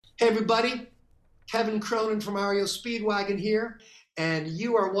Hey everybody, Kevin Cronin from REO Speedwagon here, and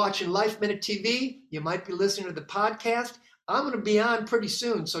you are watching Life Minute TV. You might be listening to the podcast. I'm going to be on pretty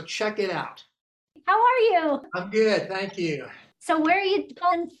soon, so check it out. How are you? I'm good, thank you. So where are you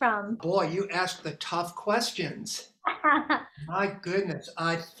calling from? Boy, you asked the tough questions. My goodness,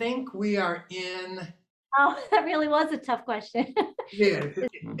 I think we are in. Oh, that really was a tough question. Yeah,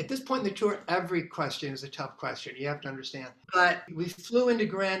 at this point in the tour, every question is a tough question. You have to understand. But we flew into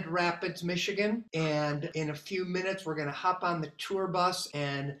Grand Rapids, Michigan, and in a few minutes, we're going to hop on the tour bus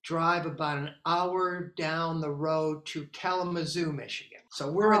and drive about an hour down the road to Kalamazoo, Michigan. So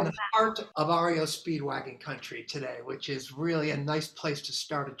we're in the heart of REO Speedwagon country today, which is really a nice place to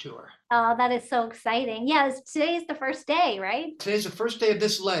start a tour. Oh, that is so exciting. Yes, today is the first day, right? Today's the first day of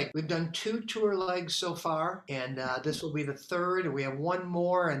this leg. We've done 2 tour legs so far, and this will be the third. We have one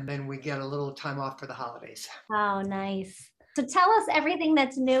more, and then we get a little time off for the holidays. Oh, nice. So tell us everything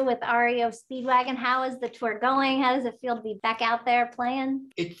that's new with REO Speedwagon. How is the tour going? How does it feel to be back out there playing?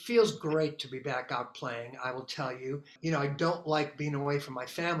 It feels great to be back out playing, I will tell you. You know, I don't like being away from my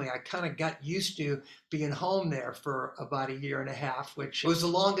family. I kind of got used to being home there for about a year and a half, which was the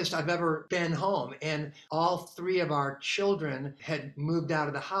longest I've ever been home. And all 3 of our children had moved out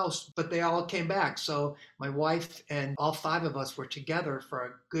of the house, but they all came back. So my wife and all 5 of us were together for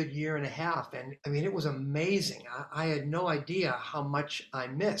a good year and a half. And I mean, it was amazing. I had no idea how much I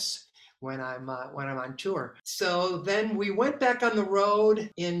miss when I'm on tour. So then we went back on the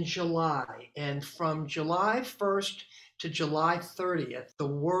road in July, and from July 1st to July 30th, the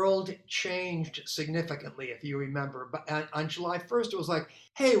world changed significantly, if you remember. But on July 1st, it was like,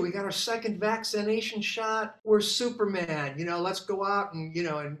 hey, we got our second vaccination shot. We're Superman, let's go out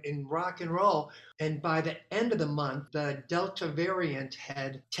and rock and roll. And by the end of the month, the Delta variant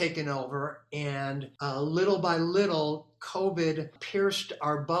had taken over, and little by little, COVID pierced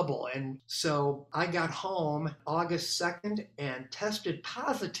our bubble. And so I got home August 2nd and tested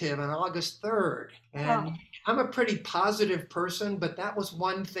positive on August 3rd. And I'm a pretty positive person, but that was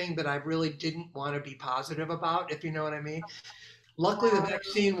one thing that I really didn't want to be positive about, if you know what I mean. Luckily, the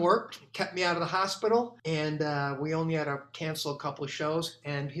vaccine worked, kept me out of the hospital, and we only had to cancel a couple of shows.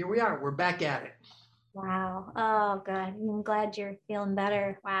 And here we are. We're back at it. Wow. Oh, good. I'm glad you're feeling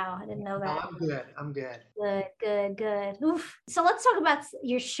better. Wow. I didn't know that. No, I'm good. I'm good. Good, good, good. Oof. So let's talk about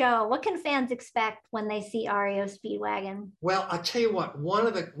your show. What can fans expect when they see REO Speedwagon? Well, I'll tell you what, one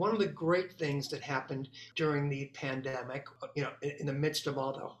of the great things that happened during the pandemic, in the midst of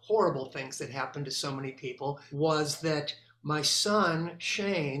all the horrible things that happened to so many people, was that my son,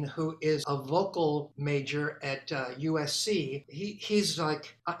 Shane, who is a vocal major at USC, he's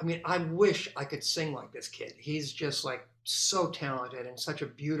like, I mean, I wish I could sing like this kid. He's just like so talented and such a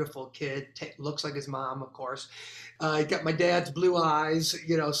beautiful kid. Looks like his mom, of course. He got my dad's blue eyes,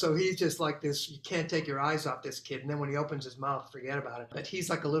 so he's just like this. You can't take your eyes off this kid. And then when he opens his mouth, forget about it. But he's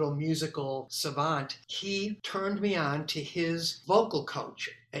like a little musical savant. He turned me on to his vocal coach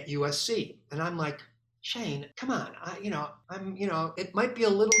at USC. And I'm like, Shane, come on. It might be a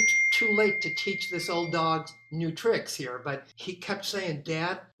little too late to teach this old dog new tricks here, but he kept saying,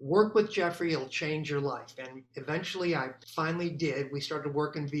 Dad, work with Jeffrey, it'll change your life. And eventually I finally did. We started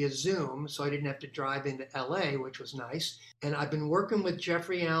working via Zoom, so I didn't have to drive into LA, which was nice. And I've been working with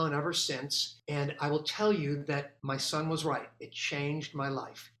Jeffrey Allen ever since. And I will tell you that my son was right. It changed my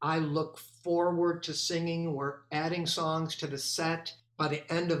life. I look forward to singing. We're adding songs to the set. By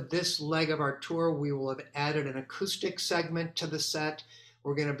the end of this leg of our tour, we will have added an acoustic segment to the set.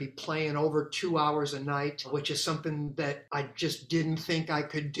 We're going to be playing over 2 hours a night, which is something that I just didn't think I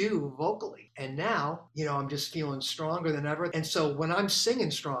could do vocally. And now, I'm just feeling stronger than ever. And so when I'm singing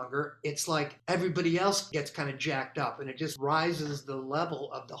stronger, it's like everybody else gets kind of jacked up, and it just rises the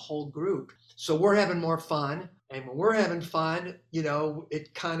level of the whole group. So we're having more fun. And when we're having fun,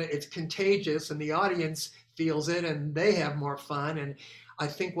 it's contagious, and the audience feels it, and they have more fun. And I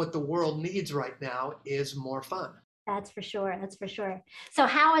think what the world needs right now is more fun. That's for sure. That's for sure. So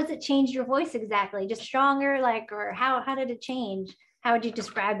how has it changed your voice exactly? Just stronger, or how did it change? How would you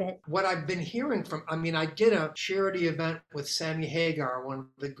describe it? What I've been hearing I did a charity event with Sammy Hagar, one of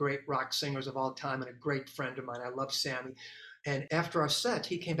the great rock singers of all time and a great friend of mine. I love Sammy. And after our set,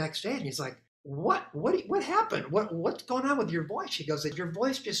 he came backstage and he's like, what happened? What's going on with your voice? She goes, your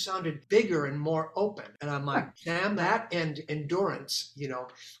voice just sounded bigger and more open. And I'm like, damn, that and endurance,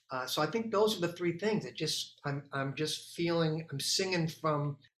 So I think those are the 3 things. I'm just feeling, I'm singing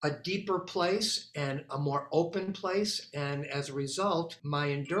from a deeper place and a more open place. And as a result,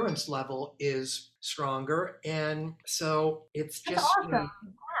 my endurance level is stronger. And so it's just, That's awesome.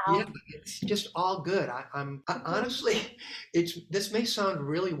 Yeah, Wow. it's just all good. Honestly, this may sound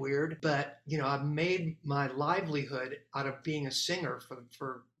really weird, but I've made my livelihood out of being a singer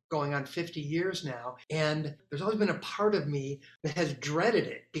for going on 50 years now, and there's always been a part of me that has dreaded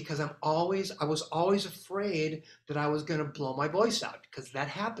it because I was always afraid that I was going to blow my voice out because that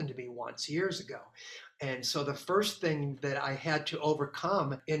happened to me once years ago. And so the first thing that I had to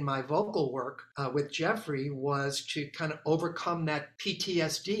overcome in my vocal work with Jeffrey was to kind of overcome that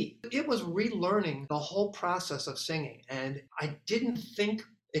PTSD. It was relearning the whole process of singing. And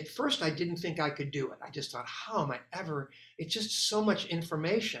at first, I didn't think I could do it. I just thought, how am I ever? It's just so much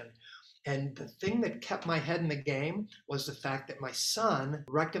information. And the thing that kept my head in the game was the fact that my son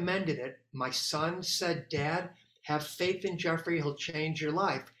recommended it. My son said, Dad, have faith in Jeffrey, he'll change your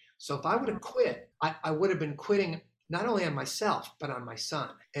life. So if I would have quit, I would have been quitting not only on myself but on my son.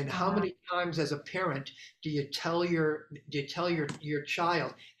 And how Wow. many times as a parent do you tell your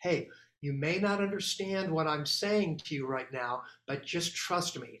child, hey, you may not understand what I'm saying to you right now, but just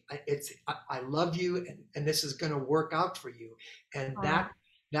trust me. I love you, and this is going to work out for you. And Wow.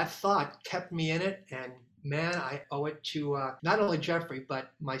 that thought kept me in it, and man, I owe it to not only Jeffrey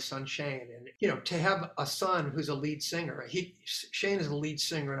but my son Shane. And to have a son who's a lead singer. Shane is a lead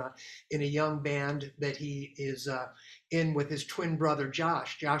singer in a young band that he is in with his twin brother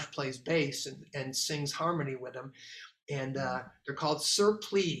Josh. Josh plays bass and sings harmony with him. And they're called Sir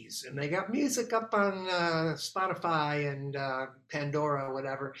Please, and they got music up on Spotify and Pandora,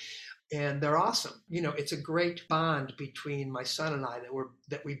 whatever, and they're awesome. It's a great bond between my son and I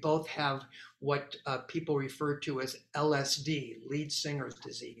that we both have what people refer to as LSD, lead singer's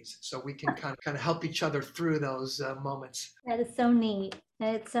disease. So we can kind of help each other through those moments. That is so neat.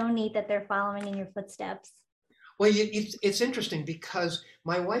 It's so neat that they're following in your footsteps. Well, it's interesting because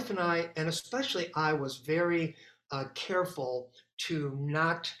my wife and I, and especially I, was very careful to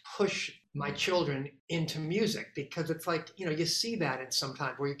not push my children into music because it's like, you see that in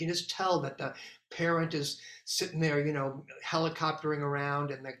sometimes where you can just tell that the parent is sitting there, helicoptering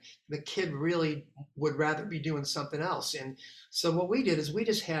around, and the kid really would rather be doing something else. And so what we did is we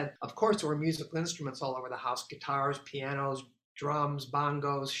just had, of course, there were musical instruments all over the house, guitars, pianos, drums,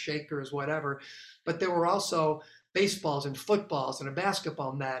 bongos, shakers, whatever. But there were also baseballs and footballs and a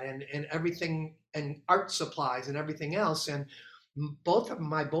basketball net and everything, and art supplies and everything else. And both of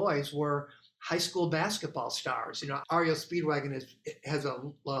my boys were high school basketball stars. REO Speedwagon has a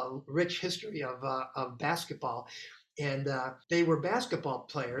rich history of basketball. And they were basketball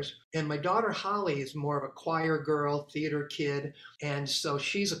players. And my daughter Holly is more of a choir girl, theater kid. And so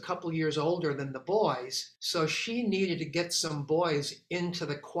she's a couple years older than the boys. So she needed to get some boys into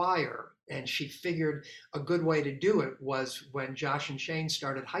the choir. And she figured a good way to do it was when Josh and Shane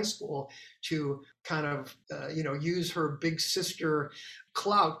started high school to kind of, use her big sister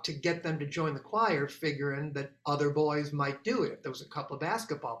clout to get them to join the choir, figuring that other boys might do it if there was a couple of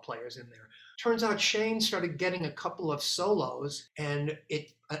basketball players in there. Turns out Shane started getting a couple of solos, and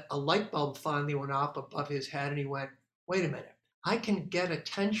a light bulb finally went off above his head, and he went, wait a minute, I can get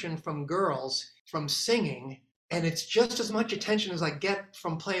attention from girls from singing, and it's just as much attention as I get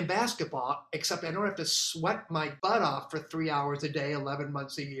from playing basketball, except I don't have to sweat my butt off for 3 hours a day, 11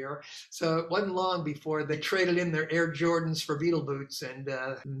 months a year. So it wasn't long before they traded in their Air Jordans for Beetle boots, and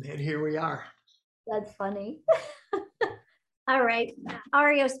here we are. That's funny. All right.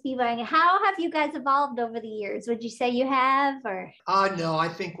 REO Speedwagon, how have you guys evolved over the years? Would you say you have, or? No, I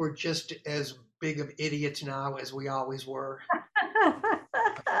think we're just as big of idiots now as we always were.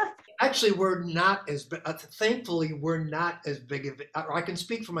 Actually, we're not as thankfully we're not as big of I can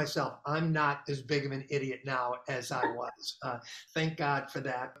speak for myself. I'm not as big of an idiot now as I was. Thank God for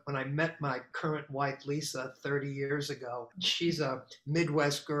that. When I met my current wife Lisa 30 years ago, she's a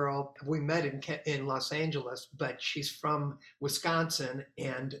Midwest girl. We met in Los Angeles, but she's from Wisconsin,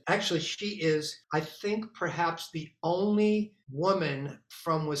 and actually she is, I think, perhaps the only woman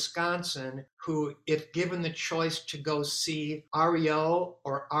from Wisconsin who, if given the choice to go see REO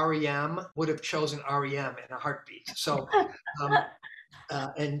or REM, would have chosen REM in a heartbeat. So,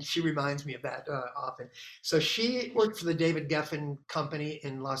 and she reminds me of that often. So she worked for the David Geffen Company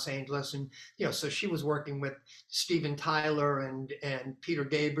in Los Angeles, and so she was working with Steven Tyler and Peter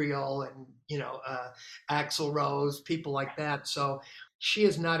Gabriel and Axl Rose, people like that. So she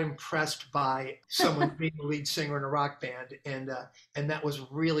is not impressed by someone being a lead singer in a rock band, and that was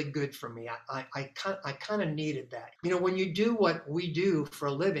really good for me. I kind of needed that. When you do what we do for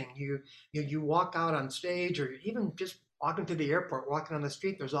a living, you walk out on stage, or even just walking to the airport, walking on the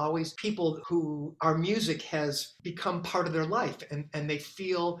street, there's always people who our music has become part of their life, and they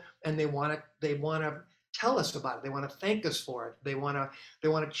feel and they want to tell us about it. They want to thank us for it. They want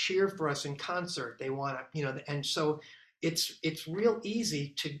to cheer for us in concert. They want to, and so it's real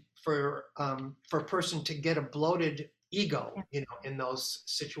easy for a person to get a bloated ego, in those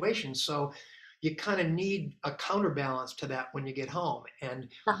situations. So you kind of need a counterbalance to that when you get home. The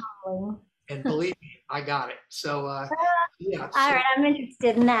humbling. And believe me, I got it. So yeah. All So right, I'm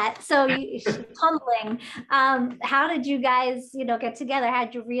interested in that. So it's humbling. How did you guys, get together?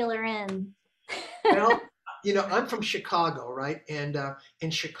 How'd you reel her in? well, I'm from Chicago, right? And in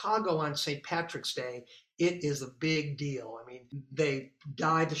Chicago on St. Patrick's Day, it is a big deal. I mean, they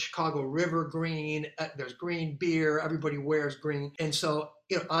dye the Chicago River green. There's green beer. Everybody wears green. And so,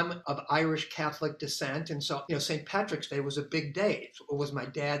 I'm of Irish Catholic descent. And so, St. Patrick's Day was a big day. It was my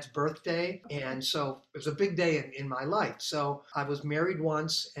dad's birthday. And so it was a big day in my life. So I was married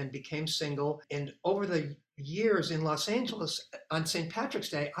once and became single. And over the years in Los Angeles on St. Patrick's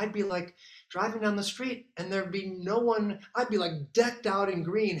Day, I'd be like, driving down the street and there'd be no one. I'd be like decked out in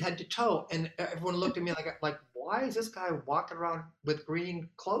green head to toe, and everyone looked at me like why is this guy walking around with green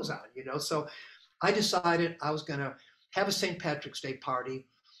clothes on? So I decided I was going to have a St. Patrick's Day party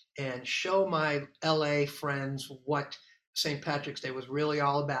and show my LA friends what St. Patrick's Day was really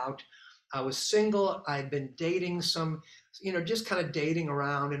all about. I was single. I'd been dating some, just kind of dating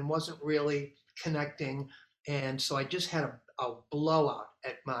around and wasn't really connecting. And so I just had a blowout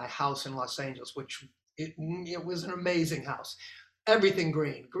at my house in Los Angeles, which it was an amazing house. Everything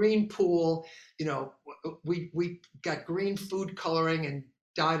green, green pool. We got green food coloring and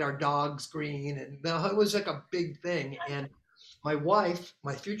dyed our dogs green, and it was like a big thing. And my wife,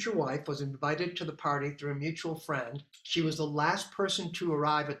 my future wife, was invited to the party through a mutual friend. She was the last person to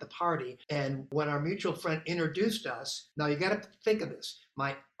arrive at the party. And when our mutual friend introduced us, now you got to think of this.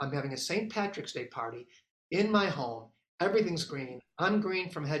 I'm having a St. Patrick's Day party in my home. Everything's green. I'm green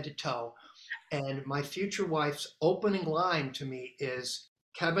from head to toe. And my future wife's opening line to me is,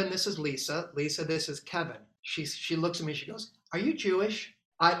 Kevin, this is Lisa. Lisa, this is Kevin. She looks at me, she goes, are you Jewish?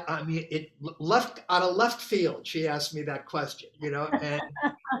 I mean, it left out of left field. She asked me that question,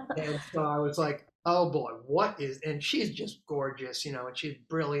 and so I was like, oh boy, what is? And she's just gorgeous, and she's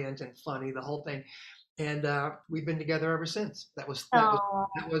brilliant and funny, the whole thing. And we've been together ever since. Oh,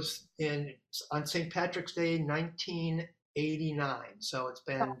 That was in on St. Patrick's Day, 1989. So it's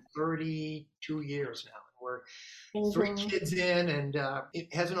been 32 years now. We're three amazing. kids in, and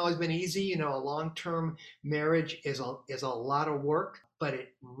it hasn't always been easy. A long-term marriage is a lot of work, but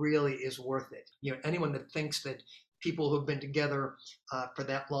it really is worth it. Anyone that thinks that people who've been together for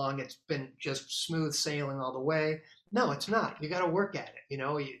that long, it's been just smooth sailing all the way. No, it's not. You got to work at it.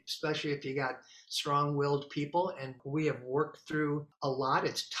 Especially if you got strong-willed people, and we have worked through a lot.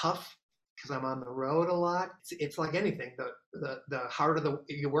 It's tough because I'm on the road a lot. It's like anything. The harder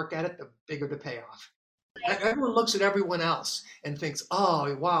you work at it, the bigger the payoff. Everyone looks at everyone else and thinks,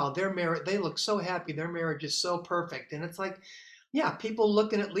 "Oh, wow, their marriage, they look so happy. Their marriage is so perfect." And it's like, yeah, people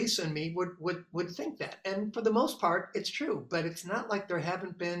looking at Lisa and me would think that. And for the most part, it's true. But it's not like there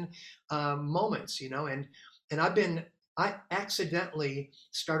haven't been moments, and I accidentally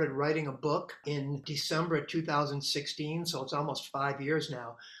started writing a book in December of 2016, so it's almost 5 years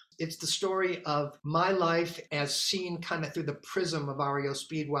now. It's the story of my life as seen kind of through the prism of REO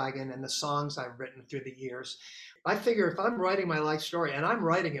Speedwagon and the songs I've written through the years. I figure if I'm writing my life story, and I'm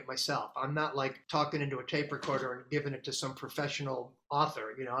writing it myself, I'm not like talking into a tape recorder and giving it to some professional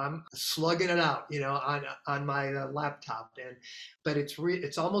author. I'm slugging it out, on my laptop. But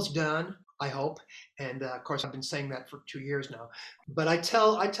it's almost done, I hope. And of course, I've been saying that for 2 years now. But I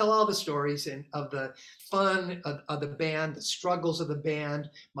tell all the stories and of the fun of the band, the struggles of the band,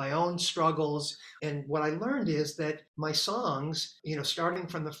 my own struggles. And what I learned is that my songs, starting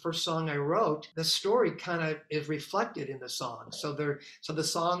from the first song I wrote, the story kind of is reflected in the songs. So the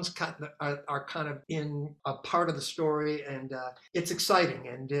songs are kind of in a part of the story, and it's exciting.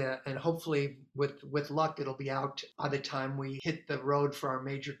 And hopefully, with luck, it'll be out by the time we hit the road for our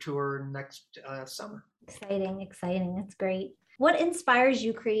major tour next summer. Exciting, exciting. That's great. What inspires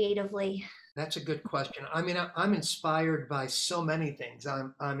you creatively? That's a good question. I mean, I'm inspired by so many things.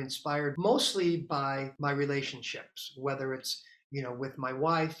 I'm inspired mostly by my relationships, whether it's, with my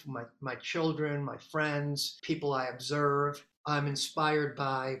wife, my children, my friends, people I observe. I'm inspired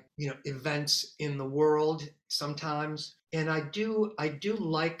by, events in the world sometimes. And I do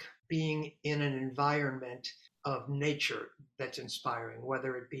like being in an environment of nature that's inspiring,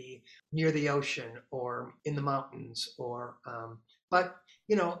 whether it be near the ocean or in the mountains or but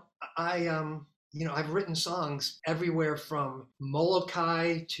you know, I I've written songs everywhere from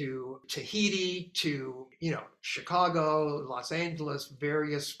Molokai to Tahiti to, Chicago, Los Angeles,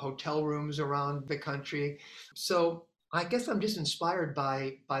 various hotel rooms around the country. So I guess I'm just inspired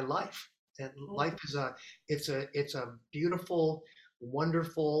by life. And life is it's a beautiful,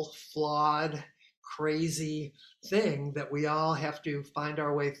 wonderful, flawed, crazy thing that we all have to find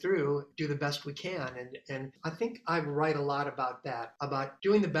our way through, do the best we can. And I think I write a lot about that, about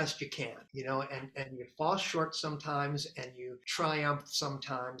doing the best you can, and you fall short sometimes and you triumph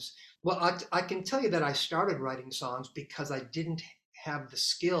sometimes. Well, I can tell you that I started writing songs because I didn't have the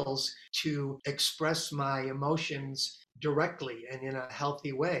skills to express my emotions directly and in a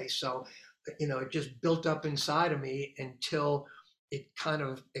healthy way. So, it just built up inside of me until it kind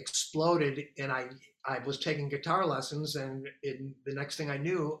of exploded, and I was taking guitar lessons, and the next thing I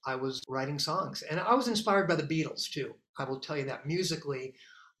knew, I was writing songs. And I was inspired by the Beatles too. I will tell you that musically,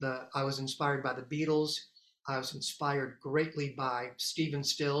 I was inspired by the Beatles. I was inspired greatly by Stephen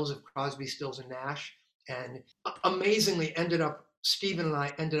Stills of Crosby, Stills and Nash, and amazingly Stephen and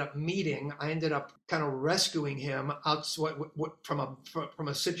I ended up meeting. I ended up kind of rescuing him out from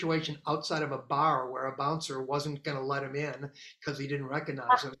a situation outside of a bar where a bouncer wasn't going to let him in because he didn't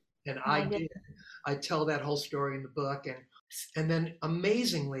recognize him, and Oh I my did. goodness. I tell that whole story in the book, and then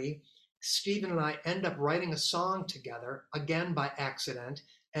amazingly, Stephen and I end up writing a song together again by accident,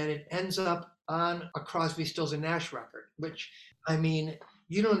 and it ends up on a Crosby, Stills and Nash record. Which, I mean,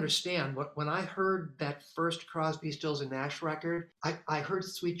 you don't understand. When I heard that first Crosby, Stills and Nash record, I heard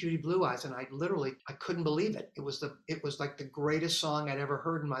Sweet Judy Blue Eyes, and I couldn't believe it. It was like the greatest song I'd ever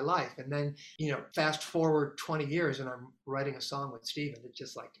heard in my life. And then, fast forward 20 years, and I'm writing a song with Stephen. It's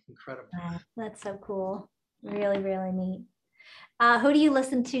just like incredible. Wow, that's so cool. Really, really neat. Who do you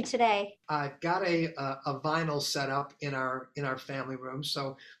listen to today? I've got a vinyl set up in our family room.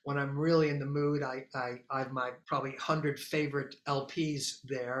 So when I'm really in the mood, I have my probably 100 favorite LPs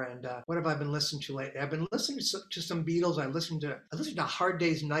there. And what have I been listening to lately? I've been listening to some Beatles. I listened to Hard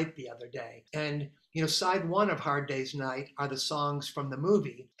Day's Night the other day, and side one of Hard Day's Night are the songs from the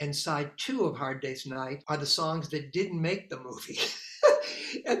movie, and side two of Hard Day's Night are the songs that didn't make the movie.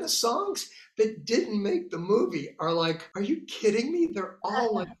 And the songs that didn't make the movie are like, are you kidding me? They're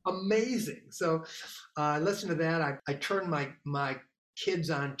all like amazing. So I listened to that. I turned my kids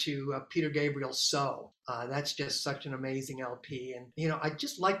onto Peter Gabriel's So. That's just such an amazing LP. And, I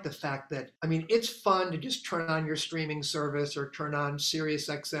just like the fact that, I mean, it's fun to just turn on your streaming service or turn on Sirius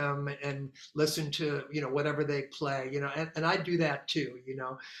XM and listen to, whatever they play, and I do that too,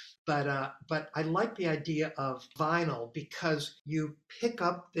 but I like the idea of vinyl because you pick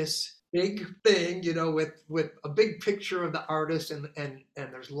up this big thing, with a big picture of the artist, and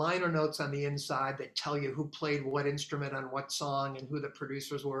there's liner notes on the inside that tell you who played what instrument on what song and who the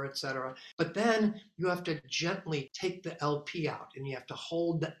producers were, etc. But then you have to gently take the LP out, and you have to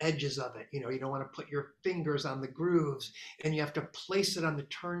hold the edges of it. You don't want to put your fingers on the grooves, and you have to place it on the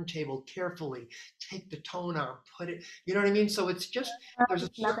turntable carefully, take the tone out, put it, you know what I mean? So it's just, there's a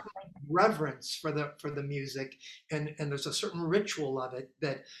Nothing. certain reverence for the music, and there's a certain ritual of it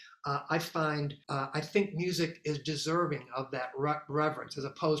that I think music is deserving of that reverence, as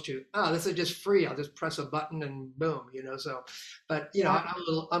opposed to, this is just free. I'll just press a button and boom, So, but Yeah,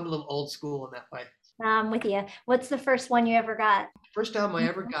 I'm a little old school in that way. I'm with you. What's the first one you ever got? First album I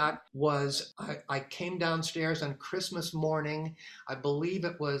ever got was I came downstairs on Christmas morning. I believe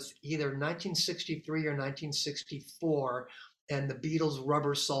it was either 1963 or 1964, and the Beatles'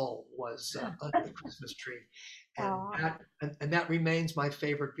 Rubber Soul was under the Christmas tree. And Oh, that remains my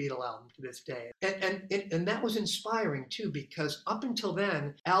favorite Beatle album to this day. And that was inspiring too, because up until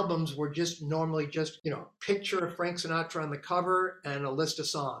then, albums were just normally just, picture of Frank Sinatra on the cover and a list of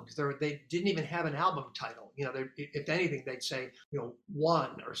songs. They didn't even have an album title. If anything, they'd say,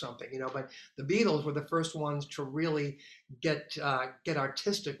 one or something, But the Beatles were the first ones to really get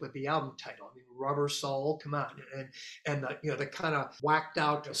artistic with the album title. I mean, Rubber Soul, come on, and the kind of whacked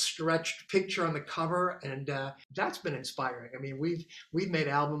out, stretched picture on the cover, and that's been inspiring. I mean, we've made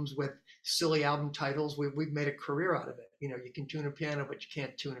albums with silly album titles. We've made a career out of it. You can tune a piano, but you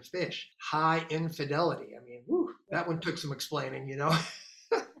can't tune a fish. High Infidelity. I mean, that one took some explaining.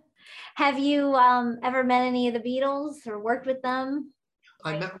 have you ever met any of the Beatles or worked with them?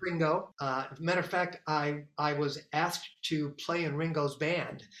 I met Ringo. Matter of fact, I was asked to play in Ringo's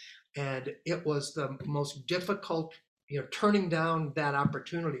band, and it was the most difficult. Turning down that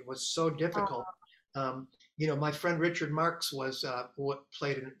opportunity was so difficult. Um, my friend Richard Marx was what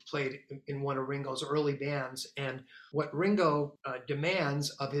played in one of Ringo's early bands, and what Ringo demands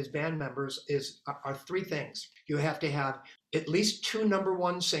of his band members are three things. You have to have at least two number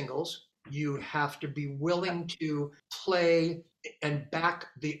one singles. You have to be willing to play and back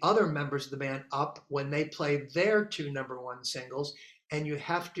the other members of the band up when they play their two number one singles. And you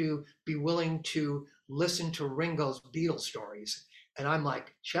have to be willing to listen to Ringo's Beatles stories. And I'm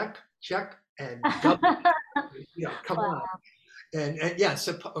like, check, check, and double, come on. Wow. And yeah,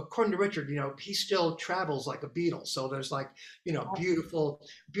 so according to Richard, he still travels like a Beatle. So there's like, beautiful,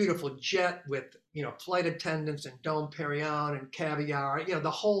 beautiful jet with, flight attendants and Dom Perignon and caviar,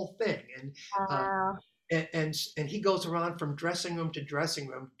 the whole thing. Uh, Wow. and he goes around from dressing room to dressing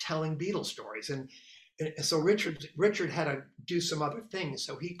room telling Beatles stories. And so Richard had to do some other things.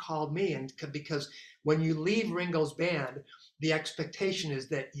 So he called me, and because when you leave Ringo's band, the expectation is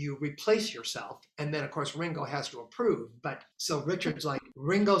that you replace yourself, and then of course Ringo has to approve. But so Richard's like,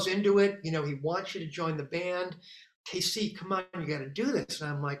 Ringo's into it. He wants you to join the band. KC, come on, you got to do this.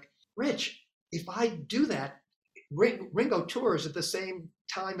 And I'm like, Rich, if I do that, Ringo tours at the same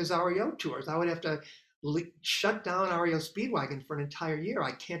time as REO tours. I would have to shut down REO Speedwagon for an entire year.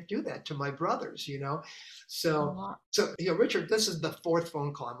 I can't do that to my brothers. So, Oh, Richard, this is the fourth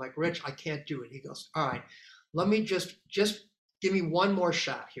phone call. I'm like, Rich, I can't do it. He goes, all right, let me just give me one more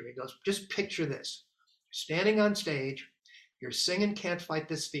shot here. He goes, just picture this. You're standing on stage, you're singing Can't Fight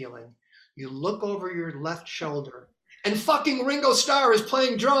This Feeling. You look over your left shoulder and fucking Ringo Starr is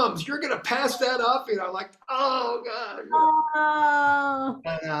playing drums. You're going to pass that up, like, oh God. oh,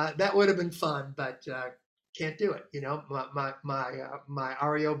 And, that would have been fun, but can't do it. My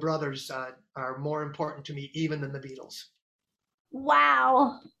REO brothers are more important to me even than the Beatles.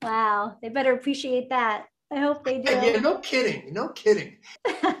 wow. Wow. They better appreciate that. I hope they do. Yeah, no kidding. No kidding.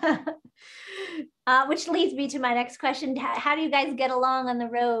 Which leads me to my next question. How do you guys get along on the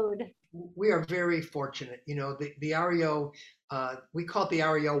road? We are very fortunate. The REO, we call it the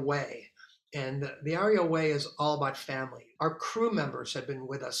REO way. And the REO way is all about family. Our crew members have been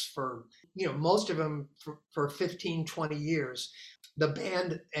with us for, most of them for 15, 20 years. The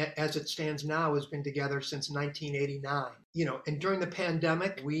band, as it stands now, has been together since 1989. And during the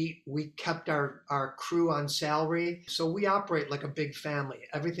pandemic, we kept our crew on salary. So we operate like a big family.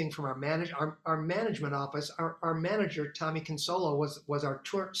 Everything from our management office, our manager, Tommy Consolo,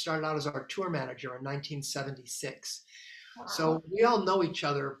 started out as our tour manager in 1976. Wow. So we all know each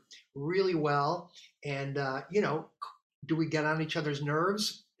other really well. And, do we get on each other's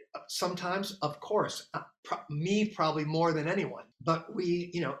nerves? Sometimes, of course, me probably more than anyone. But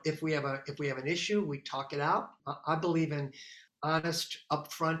if we have an issue, we talk it out. I believe in honest,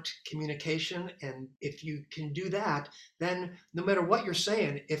 upfront communication, and if you can do that, then no matter what you're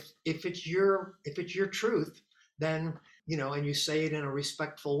saying, if it's your truth, then and you say it in a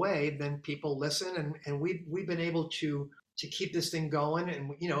respectful way, then people listen, and we've been able to keep this thing going.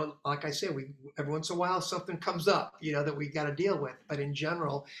 And like I say, every once in a while something comes up that we got to deal with, but in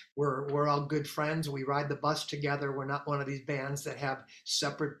general we're all good friends. We ride the bus together. We're not one of these bands that have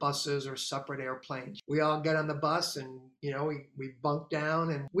separate buses or separate airplanes. We all get on the bus, and we bunk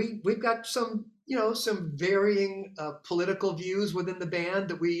down, and we've got some varying political views within the band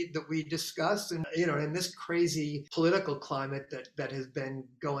that we discuss. And in this crazy political climate that has been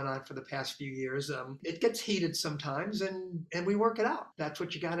going on for the past few years, it gets heated sometimes, and we work it out. That's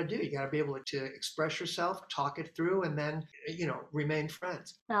what you got to do. You got to be able to express yourself, talk it through, and then remain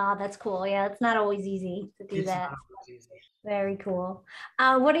friends. Oh, that's cool. Yeah, it's not always easy to do It's that. not always easy. Very cool.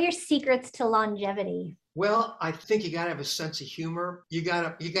 What are your secrets to longevity? Well, I think you got to have a sense of humor. You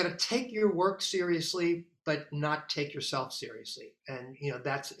got to take your work seriously, but not take yourself seriously. And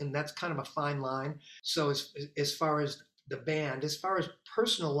that's kind of a fine line. So as far as the band, as far as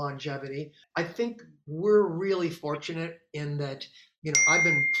personal longevity, I think we're really fortunate in that I've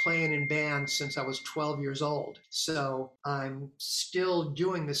been playing in bands since I was 12 years old. So I'm still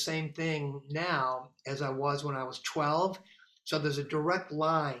doing the same thing now as I was when I was 12. So there's a direct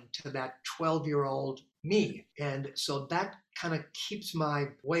line to that 12-year-old me. And so that kind of keeps my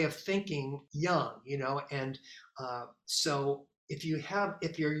way of thinking young, and so if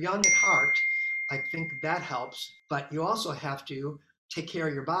you're young at heart, I think that helps. But you also have to take care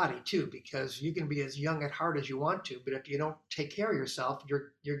of your body too, because you can be as young at heart as you want to, but if you don't take care of yourself,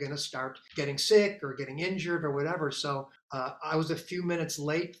 you're going to start getting sick or getting injured or whatever. So I was a few minutes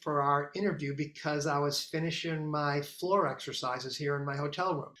late for our interview because I was finishing my floor exercises here in my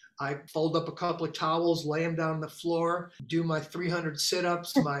hotel room. I fold up a couple of towels, lay them down on the floor, do my 300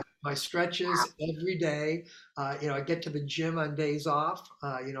 sit-ups, my stretches every day. I get to the gym on days off.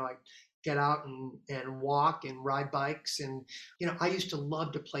 I get out and walk and ride bikes. And, I used to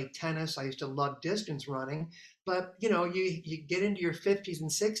love to play tennis. I used to love distance running. But, you get into your 50s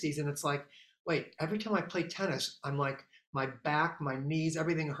and 60s and it's like, wait, every time I play tennis, I'm like, my back, my knees,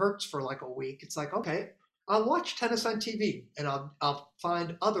 everything hurts for like a week. It's like, okay, I'll watch tennis on TV and I'll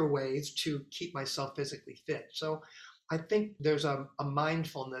find other ways to keep myself physically fit. So I think there's a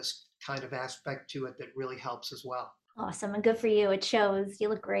mindfulness kind of aspect to it that really helps as well. Awesome. And good for you. It shows. You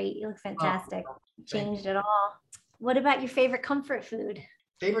look great. You look Oh, fantastic. thank Changed it all. What about your favorite comfort food?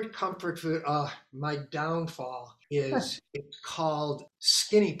 Favorite comfort food? My downfall is it's called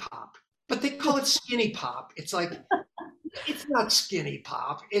skinny pop, but they call it skinny pop. It's like it's not skinny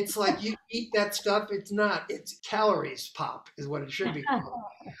pop. It's like you eat that stuff. It's not. It's calories pop is what it should be called.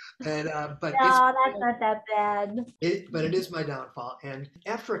 And but it's No, that's not that bad. but it is my downfall. And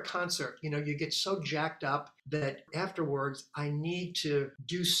after a concert, you get so jacked up that afterwards I need to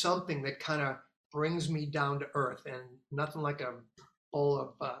do something that kind of brings me down to earth, and nothing like a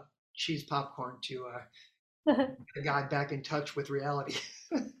bowl of cheese popcorn to get a guy back in touch with reality.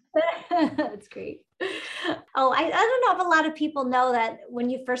 That's great. Oh, I don't know if a lot of people know that when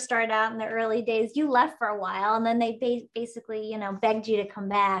you first started out in the early days, you left for a while and then they basically, begged you to come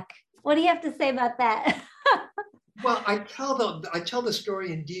back. What do you have to say about that? Well, I tell the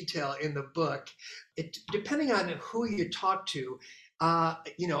story in detail in the book. It depending on who you talk to,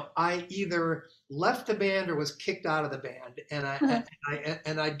 I either left the band or was kicked out of the band,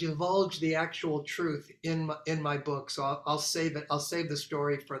 and I divulge the actual truth in my book. So I'll save it. I'll save the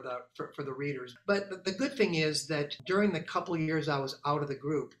story for the readers. But the good thing is that during the couple of years I was out of the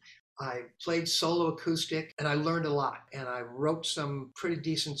group, I played solo acoustic and I learned a lot, and I wrote some pretty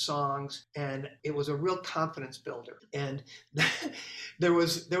decent songs, and it was a real confidence builder. And there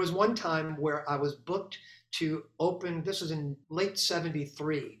was one time where I was booked to open. This was in late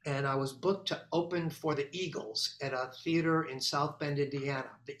 73, and I was booked to open for the Eagles at a theater in South Bend, Indiana.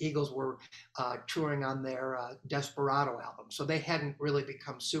 The Eagles were touring on their Desperado album, so they hadn't really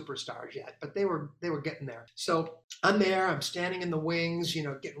become superstars yet, but they were getting there. So I'm there, I'm standing in the wings,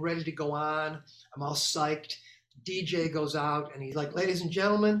 getting ready to go on. I'm all psyched. DJ goes out and he's like, ladies and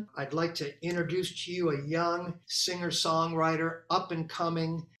gentlemen, I'd like to introduce to you a young singer-songwriter, up and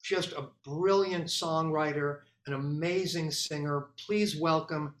coming, just a brilliant songwriter, an amazing singer. Please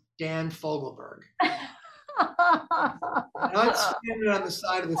welcome Dan Fogelberg. And I'm standing on the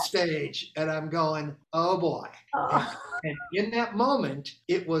side of the stage and I'm going, oh boy. And in that moment,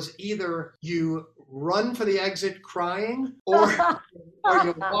 it was either you run for the exit crying or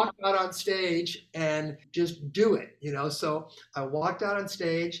you walk out on stage and just do it, So I walked out on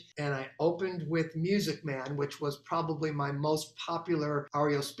stage and I opened with Music Man, which was probably my most popular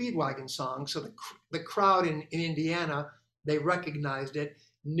REO Speedwagon song. So the crowd in Indiana, they recognized it,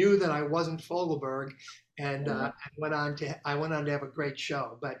 knew that I wasn't Fogelberg, and I went on to have a great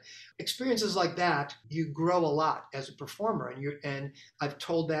show. But experiences like that, you grow a lot as a performer, and I've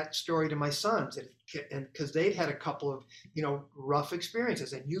told that story to my sons, and because they'd had a couple of rough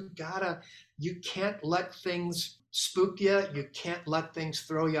experiences, and you can't let things spook you, you can't let things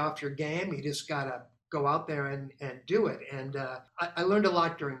throw you off your game. You just gotta go out there and do it. And I learned a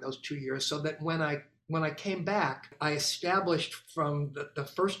lot during those 2 years, so that when I came back, I established from the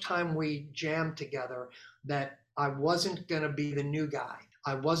first time we jammed together that I wasn't going to be the new guy.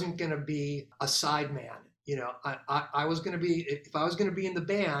 I wasn't going to be a sideman. I was going to be, if I was going to be in the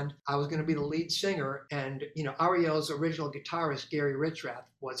band, I was going to be the lead singer. And, REO's original guitarist, Gary Richrath,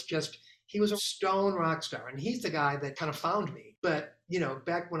 he was a stone rock star. And he's the guy that kind of found me. But,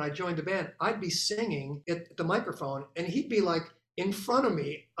 back when I joined the band, I'd be singing at the microphone and he'd be like in front of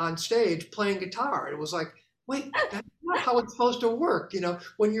me on stage playing guitar. It was like, wait, that's not how it's supposed to work.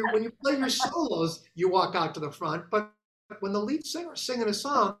 When you play your solos, you walk out to the front, but when the lead singer is singing a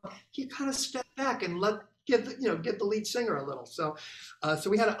song, you kind of step back and give the lead singer a little. So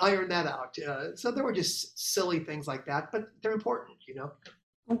we had to iron that out. So there were just silly things like that, but they're important.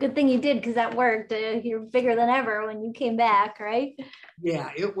 Well, good thing you did, because that worked. You're bigger than ever when you came back, right? Yeah,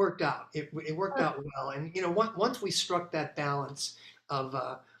 it worked out. It worked out well. And once we struck that balance of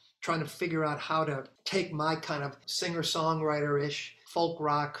trying to figure out how to take my kind of singer-songwriter-ish folk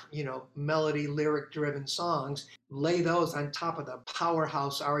rock, melody, lyric-driven songs, lay those on top of the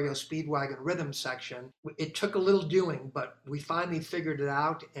powerhouse REO Speedwagon rhythm section. It took a little doing, but we finally figured it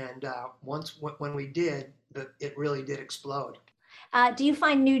out. And when we did, it really did explode. Do you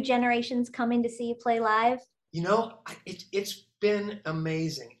find new generations coming to see you play live? It's been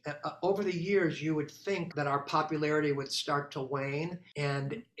amazing. Over the years, you would think that our popularity would start to wane,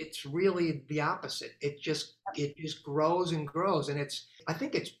 and it's really the opposite. It just grows and grows, and I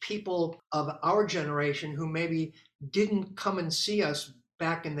think it's people of our generation who maybe didn't come and see us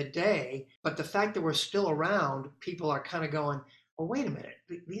back in the day, but the fact that we're still around, people are kind of going, well, wait a minute,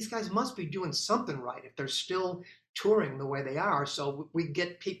 these guys must be doing something right if they're still touring the way they are. So we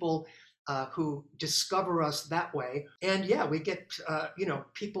get people who discover us that way. And yeah, we get,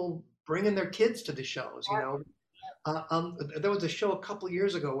 people bringing their kids to the shows, there was a show a couple of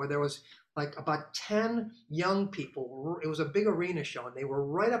years ago where there was like about 10 young people. It was a big arena show, and they were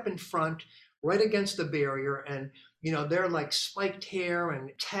right up in front, right against the barrier. And, they're like spiked hair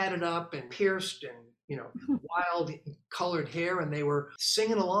and tatted up and pierced and, wild colored hair. And they were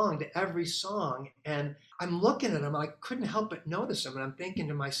singing along to every song. And I'm looking at them, I couldn't help but notice them. And I'm thinking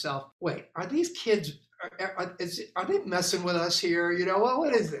to myself, wait, are these kids, are they messing with us here?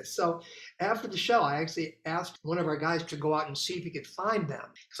 What is this? So after the show, I actually asked one of our guys to go out and see if he could find them,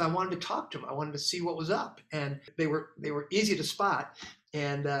 because I wanted to talk to them. I wanted to see what was up, and they were easy to spot.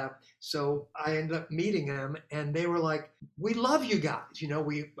 And so I ended up meeting them, and they were like, "We love you guys.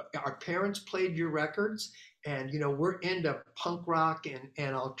 Our parents played your records, and we're into punk rock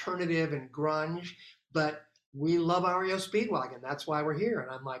and alternative and grunge, but we love REO Speedwagon. That's why we're here."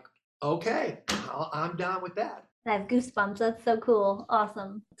 And I'm like, "Okay, I'm down with that." I have goosebumps. That's so cool.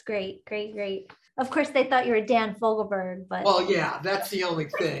 Awesome. It's great, great, great. Of course, they thought you were Dan Fogelberg, but Well, yeah, that's the only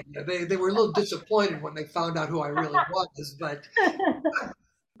thing. They were a little disappointed when they found out who I really was, but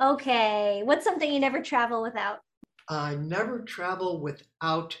okay. What's something you never travel without? I never travel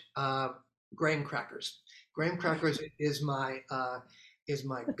without graham crackers. Graham crackers is my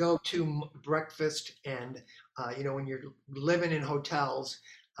go-to breakfast, and when you're living in hotels,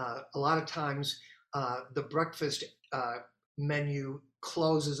 a lot of times the breakfast menu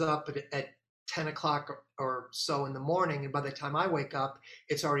closes up at 10 o'clock or so in the morning, and by the time I wake up,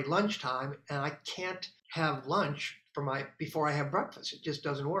 it's already lunchtime, and I can't have lunch before I have breakfast. It just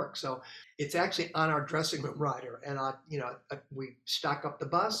doesn't work. So it's actually on our dressing room rider, and we stock up the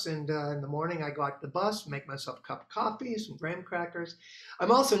bus, and in the morning I go out to the bus, make myself a cup of coffee, some graham crackers.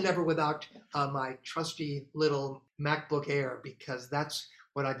 I'm also never without my trusty little MacBook Air, because that's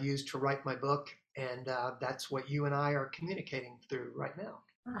what I've used to write my book, and that's what you and I are communicating through right now.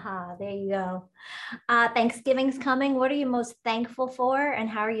 Aha, there you go. Thanksgiving's coming. What are you most thankful for, and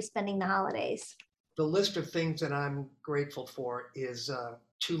how are you spending the holidays? The list of things that I'm grateful for is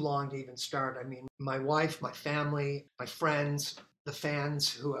too long to even start. I mean, my wife, my family, my friends, the fans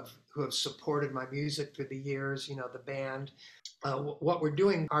who have supported my music through the years, the band. What we're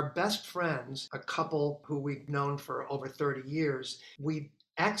doing, our best friends, a couple who we've known for over 30 years, we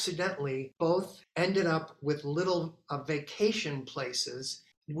accidentally both ended up with little vacation places.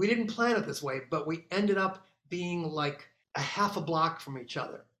 We didn't plan it this way, but we ended up being like a half a block from each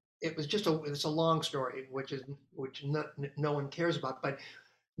other. It's a long story, which no one cares about. But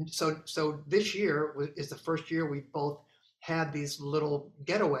so this year is the first year we've both had these little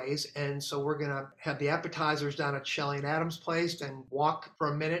getaways, and so we're gonna have the appetizers down at Shelley and Adam's place and walk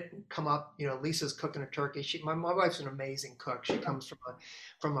for a minute and come up. Lisa's cooking a turkey. My wife's an amazing cook. She comes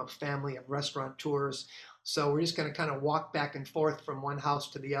from a family of restaurateurs. So we're just going to kind of walk back and forth from one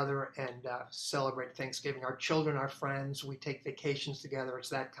house to the other and celebrate Thanksgiving. Our children are friends. We take vacations together. It's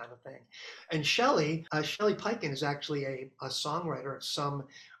that kind of thing. And Shelley Peiken is actually a songwriter of some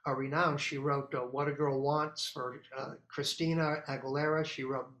renown. She wrote What a Girl Wants for Christina Aguilera. She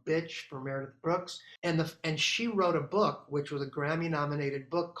wrote Bitch for Meredith Brooks. And she wrote a book, which was a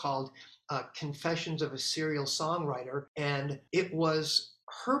Grammy-nominated book called Confessions of a Serial Songwriter. And it was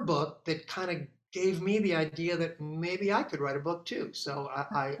her book that kind of gave me the idea that maybe I could write a book too. So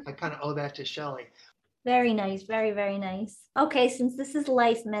I kind of owe that to Shelley. Very nice. Very, very nice. Okay, since this is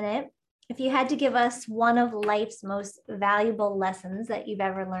Life Minute, if you had to give us one of life's most valuable lessons that you've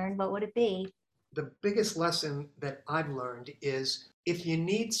ever learned, what would it be? The biggest lesson that I've learned is if you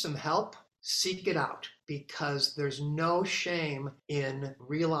need some help, seek it out, because there's no shame in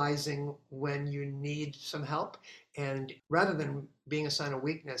realizing when you need some help. And rather than being a sign of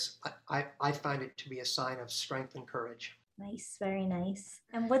weakness, I find it to be a sign of strength and courage. Nice, very nice.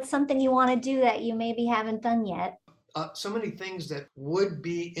 And what's something you want to do that you maybe haven't done yet? So many things that would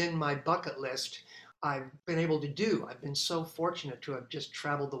be in my bucket list I've been able to do. I've been so fortunate to have just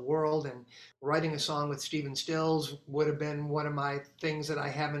traveled the world, and writing a song with Stephen Stills would have been one of my things that I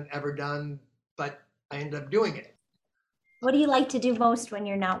haven't ever done, but I ended up doing it. What do you like to do most when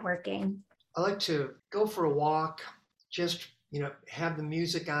you're not working? I like to go for a walk, just have the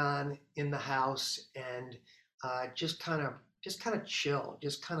music on in the house, and just kind of chill,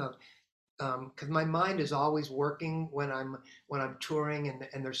 just kind of because my mind is always working when I'm touring,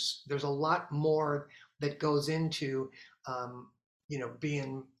 and there's a lot more that goes into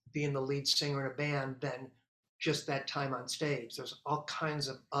being the lead singer in a band than just that time on stage. There's all kinds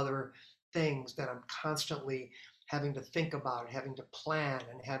of other things that I'm constantly having to think about, having to plan,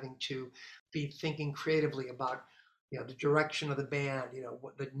 and having to be thinking creatively about the direction of the band,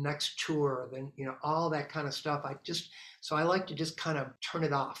 what the next tour, then, all that kind of stuff. So I like to just kind of turn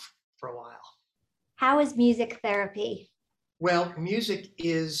it off for a while. How is music therapy? Well,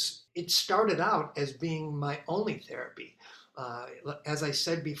 it started out as being my only therapy. As I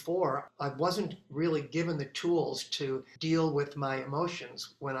said before, I wasn't really given the tools to deal with my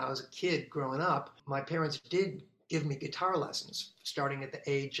emotions when I was a kid growing up. My parents did give me guitar lessons starting at the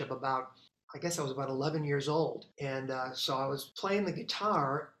age of I guess I was about 11 years old. And so I was playing the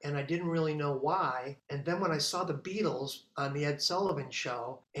guitar and I didn't really know why. And then when I saw the Beatles on the Ed Sullivan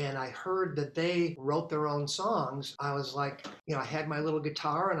Show and I heard that they wrote their own songs, I was like, I had my little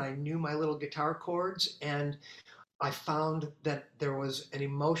guitar and I knew my little guitar chords. And I found that there was an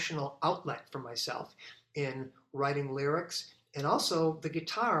emotional outlet for myself in writing lyrics. And also the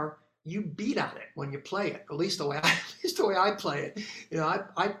guitar, you beat on it when you play it. At least the way I play it.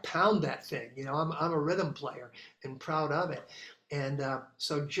 I pound that thing. I'm a rhythm player and proud of it. And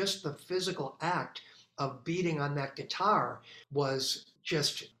so just the physical act of beating on that guitar was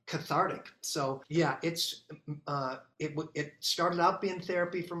just cathartic. So yeah, it started out being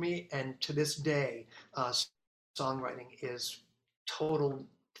therapy for me, and to this day, songwriting is total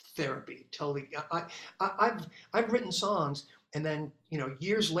therapy. Totally, I've written songs, and then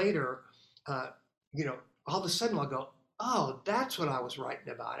years later, all of a sudden I'll go, oh, that's what I was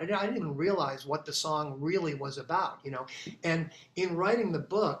writing about. I didn't even realize what the song really was about. And in writing the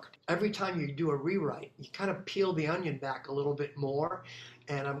book, every time you do a rewrite, you kind of peel the onion back a little bit more,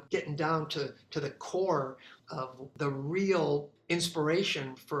 and I'm getting down to the core of the real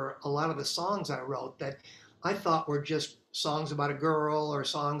inspiration for a lot of the songs I wrote that I thought were just songs about a girl or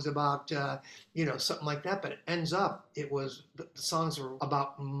songs about, something like that. But it ends up, the songs were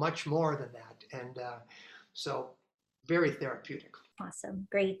about much more than that. And so very therapeutic. Awesome.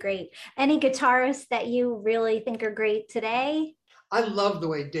 Great, great. Any guitarists that you really think are great today? I love the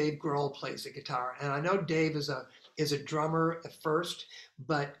way Dave Grohl plays the guitar. And I know Dave is a drummer at first,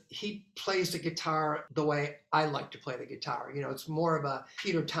 but he plays the guitar the way I like to play the guitar. It's more of a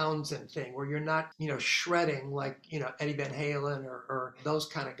Peter Townsend thing where you're not, shredding like, Eddie Van Halen or those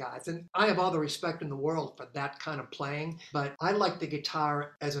kind of guys. And I have all the respect in the world for that kind of playing, but I like the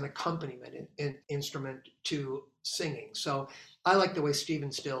guitar as an accompaniment instrument to singing. So I like the way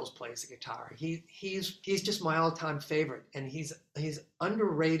Stephen Stills plays the guitar. He's just my all-time favorite, and he's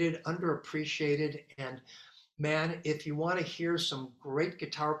underrated, underappreciated, and man, if you want to hear some great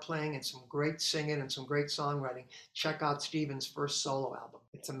guitar playing and some great singing and some great songwriting, check out Stephen's first solo album.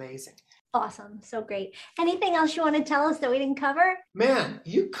 It's amazing. Awesome. So great. Anything else you want to tell us that we didn't cover? Man,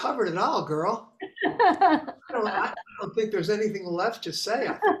 you covered it all, girl. I don't think there's anything left to say.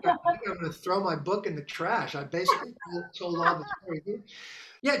 I think I'm going to throw my book in the trash. I basically told all the story.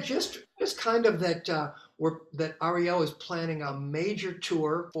 Yeah, just kind of that that REO is planning a major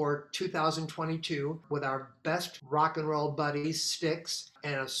tour for 2022 with our best rock and roll buddies, Styx,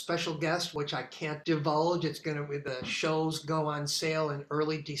 and a special guest, which I can't divulge. The shows go on sale in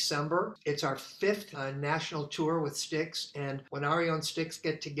early December. It's our 5th national tour with Styx, and when REO and Styx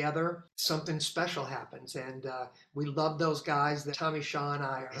get together, something special happens, and we love those guys. Tommy Shaw and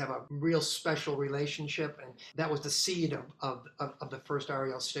I have a real special relationship, and that was the seed of the first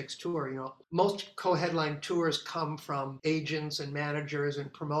REO Styx tour. Most co-headline tours come from agents and managers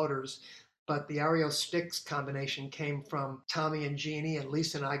and promoters, but the REO Styx combination came from Tommy and Jeannie, and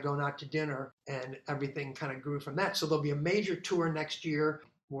Lisa and I going out to dinner, and everything kind of grew from that. So there'll be a major tour next year.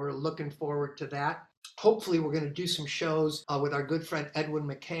 We're looking forward to that. Hopefully, we're going to do some shows with our good friend Edwin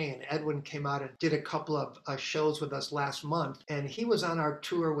McCain. Edwin came out and did a couple of shows with us last month, and he was on our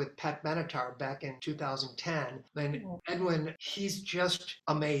tour with Pat Benatar back in 2010. And Edwin, he's just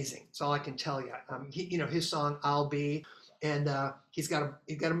amazing. That's all I can tell you. His song "I'll Be," and he's got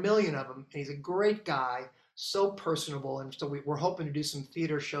a million of them. And he's a great guy. So personable, and so we're hoping to do some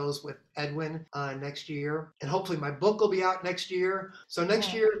theater shows with Edwin next year, and hopefully my book will be out next year. So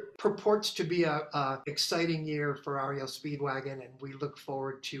next year purports to be a exciting year for REO Speedwagon, and we look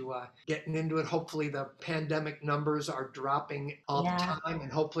forward to getting into it. Hopefully the pandemic numbers are dropping all the time,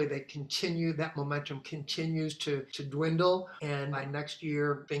 and hopefully that momentum continues to dwindle, and by next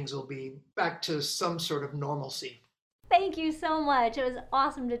year things will be back to some sort of normalcy. Thank you so much. It was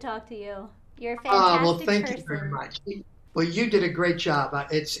awesome to talk to you. You're a fantastic well, thank person. you very much. Well, you did a great job.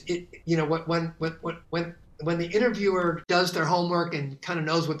 When the interviewer does their homework and kind of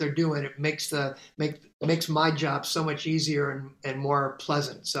knows what they're doing, it makes my job so much easier and more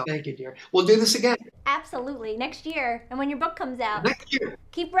pleasant. So thank you, dear. We'll do this again. Absolutely. Next year. And when your book comes out. Next year.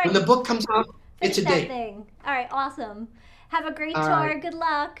 Keep writing. When the book comes out, it's a date. Thing. All right. Awesome. Have a great tour. Right. Good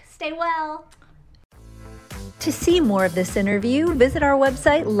luck. Stay well. To see more of this interview, visit our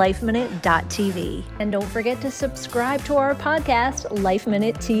website, lifeminute.tv. And don't forget to subscribe to our podcast, Life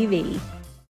Minute TV.